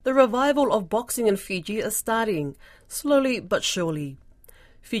The revival of boxing in Fiji is starting, slowly but surely.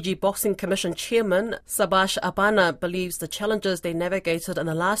 Fiji Boxing Commission Chairman Sabash Abana believes the challenges they navigated in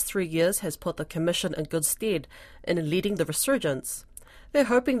the last 3 years has put the Commission in good stead in leading the resurgence. They're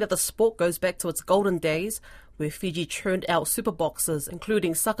hoping that the sport goes back to its golden days, where Fiji churned out super boxers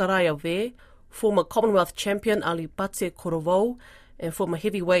including Sakaraya Vere, former Commonwealth champion Ali Pate Korovou, and former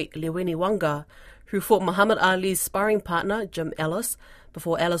heavyweight Leweni Wanga, who fought Muhammad Ali's sparring partner Jim Ellis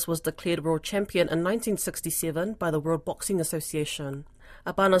before Ellis was declared world champion in 1967 by the World Boxing Association.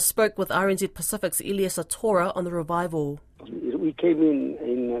 Abana spoke with RNZ Pacific's Elias Atora on the revival. We came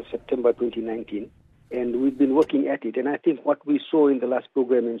in September 2019, and we've been working at it. And I think what we saw in the last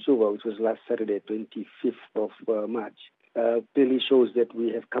program in Suva, which was last Saturday, 25th of March, clearly shows that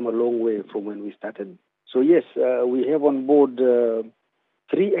we have come a long way from when we started. So yes, we have on board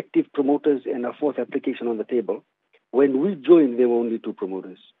 3 active promoters and a 4th application on the table. When we joined, there were only 2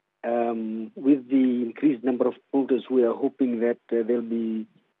 promoters. With the increased number of promoters, we are hoping that there'll be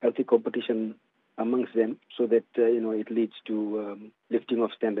healthy competition amongst them, so that it leads to lifting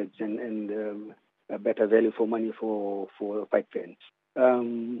of standards and a better value for money for fight fans.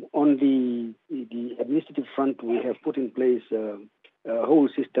 On the administrative front, we have put in place a whole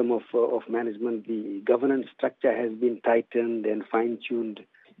system of management. The governance structure has been tightened and fine-tuned.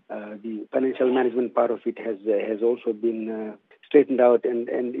 The financial management part of it has also been straightened out, and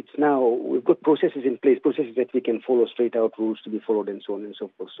it's now, we've got processes in place, processes that we can follow, straight out rules to be followed, and so on and so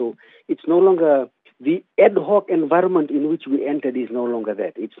forth. So it's no longer, the ad hoc environment in which we entered is no longer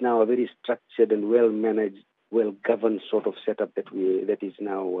that. It's now a very structured and well-managed, well-governed sort of setup that is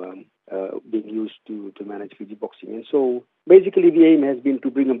now being used to manage Fiji boxing. And so basically the aim has been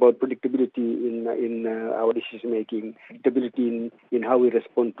to bring about predictability in our decision-making, predictability in how we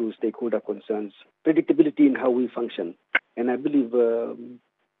respond to stakeholder concerns, predictability in how we function. And I believe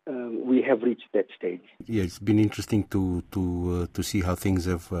we have reached that stage. Yeah, it's been interesting to see how things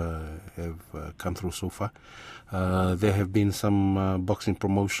have come through so far. There have been some boxing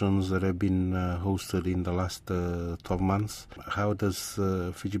promotions that have been hosted in the last 12 months. How does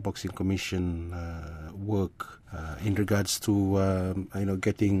Fiji Boxing Commission work in regards to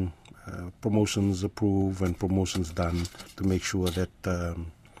getting promotions approved and promotions done to make sure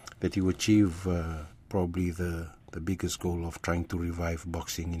that you achieve probably the biggest goal of trying to revive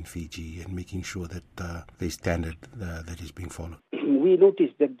boxing in Fiji and making sure that there's standard that is being followed? We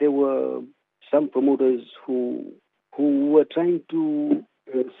noticed that there were some promoters who were trying to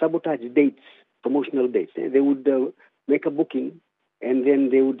sabotage dates, promotional dates. They would make a booking, and then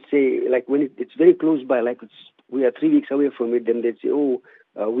they would say, like when it's very close by, like we are 3 weeks away from it, then they'd say,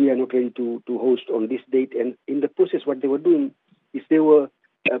 we are not ready to host on this date. And in the process, what they were doing is they were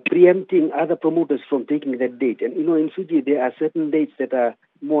preempting other promoters from taking that date. And, in Fiji, there are certain dates that are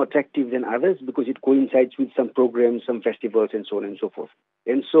more attractive than others because it coincides with some programs, some festivals, and so on and so forth.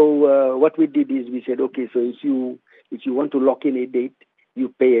 And so what we did is we said, okay, so if you want to lock in a date,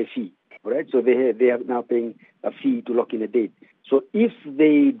 you pay a fee, all right? So they are now paying a fee to lock in a date. So if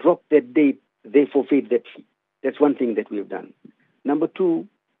they drop that date, they forfeit that fee. That's one thing that we have done. Number 2,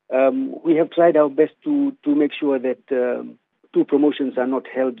 we have tried our best to make sure that 2 promotions are not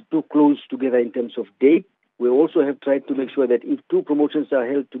held too close together in terms of date. We also have tried to make sure that if 2 promotions are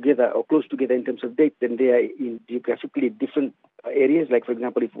held together or close together in terms of date, then they are in geographically different areas. Like, for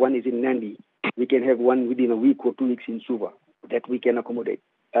example, if one is in Nandi, we can have one within a week or 2 weeks in Suva that we can accommodate.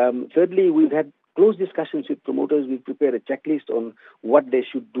 Thirdly, we've had close discussions with promoters. We've prepared a checklist on what they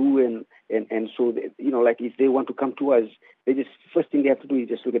should do, and so that, like if they want to come to us, first thing they have to do is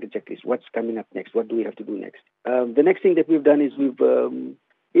just look at the checklist. What's coming up next? What do we have to do next? The next thing that we've done is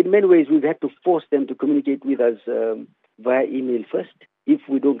in many ways, we've had to force them to communicate with us via email first. If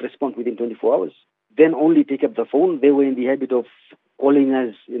we don't respond within 24 hours, then only take up the phone. They were in the habit of calling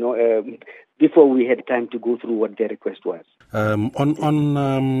us, before we had time to go through what their request was.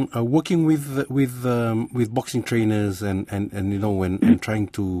 On working with boxing trainers and trying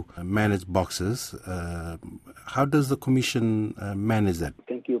to manage boxers, how does the commission manage that?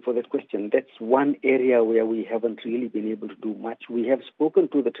 Thank you for that question. That's one area where we haven't really been able to do much. We have spoken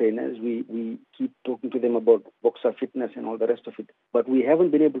to the trainers. We keep talking to them about boxer fitness and all the rest of it, but we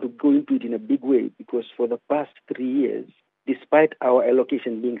haven't been able to go into it in a big way because for the past 3 years, despite our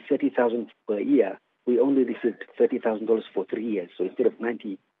allocation being $30,000 per year, we only received $30,000 for 3 years. So instead of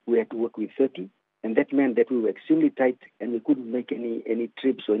 90, we had to work with 30. And that meant that we were extremely tight and we couldn't make any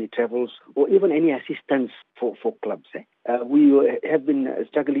trips or any travels or even any assistance for clubs. We have been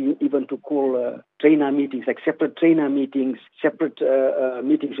struggling even to call trainer meetings, like separate trainer meetings, separate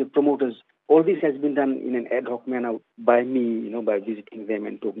meetings with promoters, all this has been done in an ad hoc manner by me, by visiting them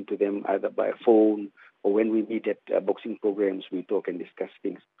and talking to them either by phone or when we meet at boxing programs, we talk and discuss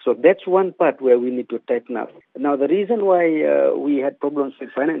things. So that's one part where we need to tighten up. Now, the reason why we had problems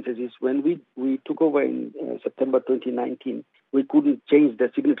with finances is when we took over in September 2019, we couldn't change the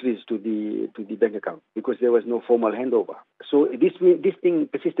signatories to the bank account because there was no formal handover. So this thing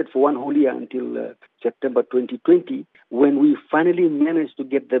persisted for one whole year until September 2020, when we finally managed to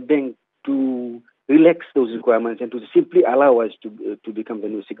get the bank to relax those requirements and to simply allow us to become the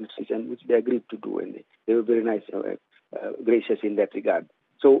new signatories, and which they agreed to do, and they were very nice, gracious in that regard.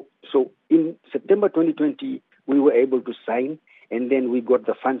 So in September 2020, we were able to sign, and then we got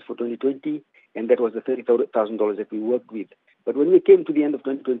the funds for 2020, and that was the $30,000 that we worked with. But when we came to the end of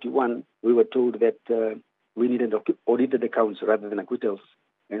 2021, we were told that we needed audited accounts rather than acquittals,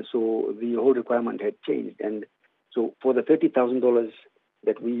 and so the whole requirement had changed. And so for the $30,000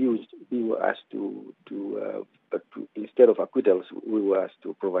 that we used, we were asked to instead of acquittals, we were asked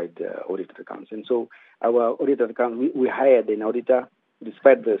to provide audited accounts. And so our audited account, we hired an auditor.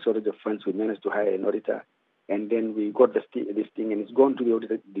 Despite the shortage of funds, we managed to hire an auditor, and then we got this thing, and it's gone to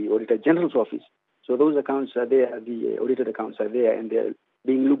the Auditor General's office. So those accounts are there, the audited accounts are there, and they're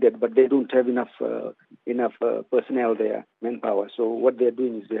being looked at, but they don't have enough personnel there, manpower. So what they're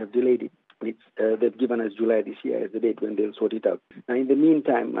doing is they have delayed it. They've given us July this year as the date when they'll sort it out. Now, in the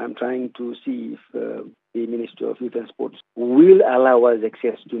meantime, I'm trying to see if the Ministry of Youth and Sports will allow us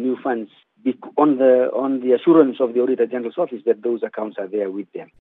access to new funds on the assurance of the Auditor General's office that those accounts are there with them.